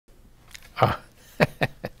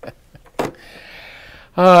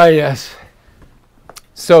Ah, yes.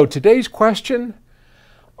 So today's question,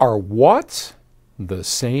 are watts the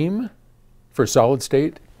same for solid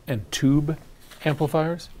state and tube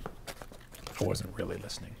amplifiers? I wasn't really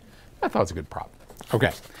listening. I thought it was a good problem.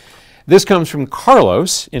 Okay. This comes from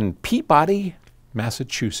Carlos in Peabody,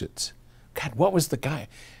 Massachusetts. God, what was the guy?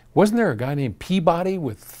 Wasn't there a guy named Peabody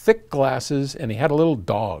with thick glasses and he had a little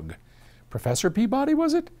dog? Professor Peabody,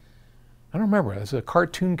 was it? I don't remember. There's a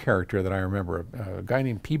cartoon character that I remember, a guy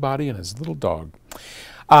named Peabody and his little dog.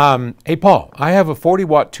 Hey, Paul, I have a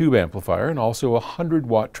 40-watt tube amplifier and also a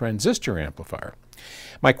 100-watt transistor amplifier.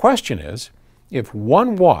 My question is, if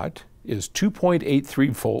 1 watt is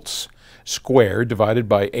 2.83 volts squared divided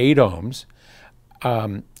by 8 ohms,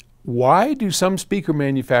 why do some speaker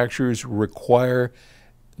manufacturers require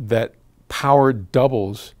that power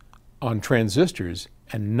doubles on transistors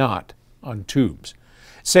and not on tubes?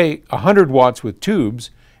 Say 100 watts with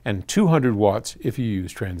tubes and 200 watts if you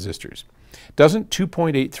use transistors. Doesn't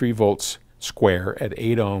 2.83 volts square at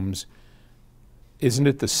 8 ohms, isn't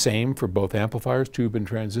it the same for both amplifiers, tube and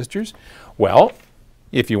transistors? Well,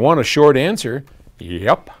 if you want a short answer,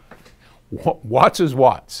 yep. Watts is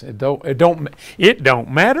watts. It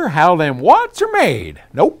don't matter how them watts are made.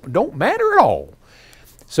 Nope, don't matter at all.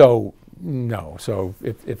 So no. So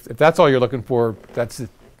if that's all you're looking for,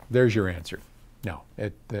 there's your answer. No,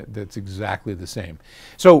 that's exactly the same.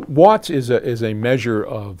 So watts is a measure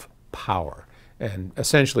of power, and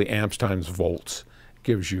essentially amps times volts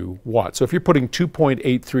gives you watts. So if you're putting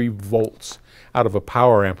 2.83 volts out of a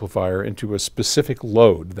power amplifier into a specific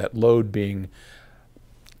load, that load being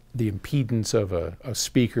the impedance of a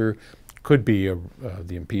speaker, could be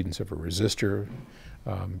the impedance of a resistor,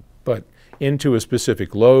 but into a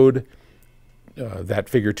specific load, that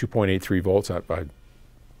figure 2.83 volts,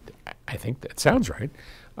 I think that sounds right,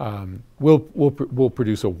 will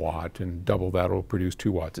produce a watt, and double that will produce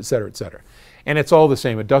 2 watts, et cetera, et cetera. And it's all the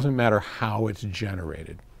same. It doesn't matter how it's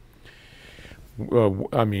generated.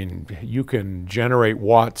 I mean, you can generate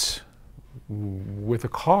watts with a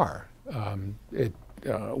car.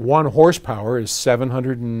 1 horsepower is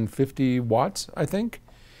 750 watts, I think.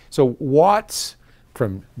 So watts,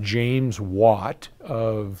 from James Watt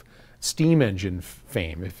of steam engine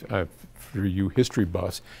fame, for you history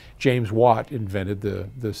buffs, James Watt invented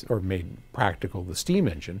or made practical the steam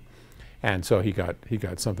engine, and so he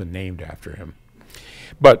got something named after him.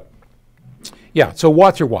 But yeah, so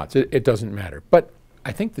watts are watts. It doesn't matter. But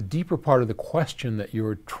I think the deeper part of the question that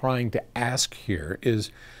you're trying to ask here is,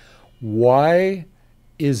 why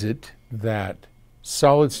is it that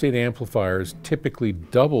solid-state amplifiers typically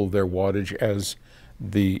double their wattage as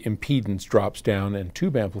the impedance drops down and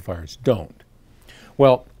tube amplifiers don't?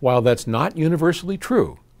 Well, while that's not universally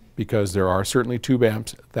true, because there are certainly tube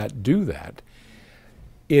amps that do that,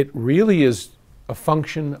 it really is a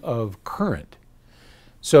function of current.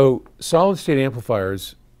 So solid-state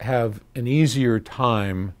amplifiers have an easier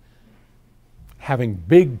time having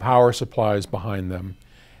big power supplies behind them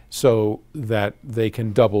so that they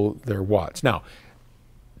can double their watts. Now,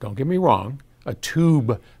 don't get me wrong, a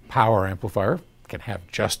tube power amplifier can have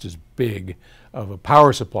just as big of a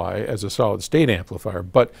power supply as a solid-state amplifier,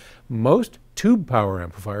 but most tube power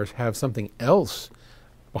amplifiers have something else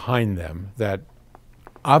behind them that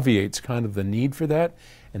obviates kind of the need for that,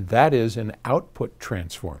 and that is an output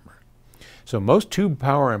transformer. So most tube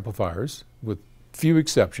power amplifiers, with few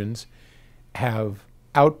exceptions, have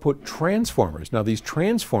output transformers. Now these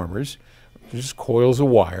transformers are just coils of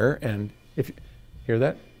wire, and if you hear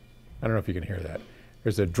that, I don't know if you can hear that.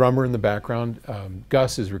 There's a drummer in the background.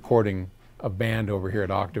 Gus is recording a band over here at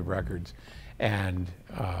Octave Records, and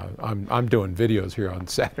I'm doing videos here on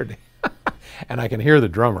Saturday, and I can hear the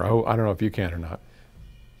drummer. I don't know if you can or not.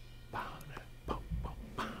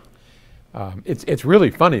 It's really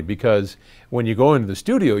funny because when you go into the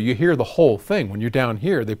studio, you hear the whole thing. When you're down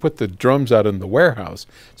here, they put the drums out in the warehouse,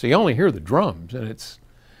 so you only hear the drums, and it's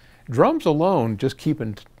drums alone. Just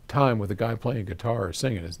keeping time with a guy playing guitar or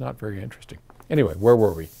singing is not very interesting. Anyway, where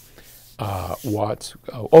were we? Watts.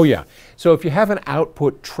 Oh yeah. So if you have an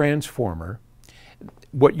output transformer,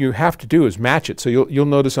 what you have to do is match it. So you'll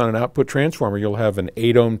notice on an output transformer, you'll have an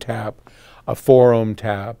 8 ohm tap, a 4 ohm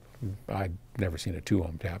tap. I've never seen a 2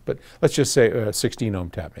 ohm tap, but let's just say a 16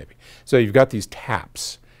 ohm tap maybe. So you've got these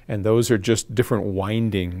taps, and those are just different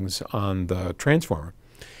windings on the transformer.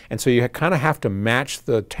 And so you kind of have to match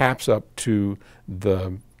the taps up to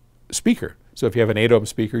the speaker. So if you have an 8 ohm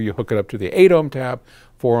speaker, you hook it up to the 8 ohm tap,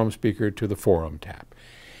 4 ohm speaker to the 4 ohm tap.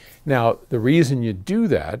 Now, the reason you do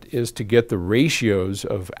that is to get the ratios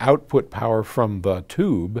of output power from the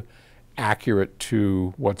tube accurate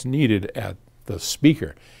to what's needed at the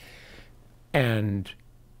speaker. And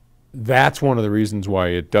that's one of the reasons why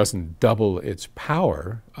it doesn't double its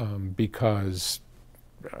power, because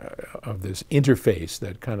of this interface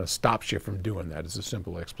that kind of stops you from doing that, is a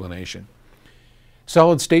simple explanation.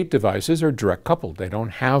 Solid state devices are direct coupled. They don't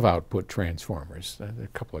have output transformers. A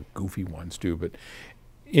couple of goofy ones do, but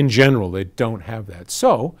in general, they don't have that.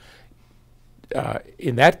 So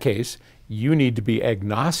in that case, you need to be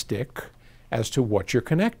agnostic as to what you're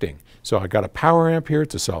connecting. So I got a power amp here.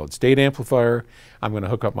 It's a solid state amplifier. I'm going to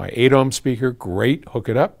hook up my 8 ohm speaker. Great, hook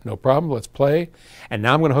it up, no problem, let's play. And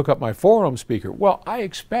now I'm going to hook up my 4 ohm speaker. Well, I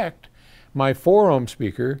expect my 4 ohm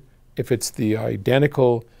speaker, if it's the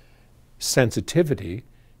identical sensitivity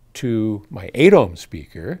to my 8 ohm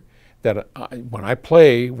speaker, that when I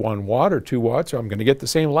play 1 watt or 2 watts, I'm going to get the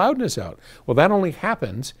same loudness out. Well, that only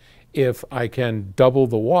happens if I can double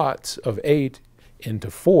the watts of 8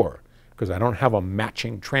 into 4. Because I don't have a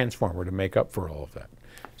matching transformer to make up for all of that.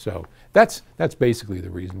 So that's basically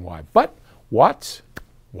the reason why. But watts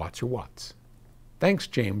are watts. Thanks,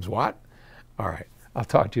 James Watt. All right, I'll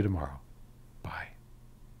talk to you tomorrow.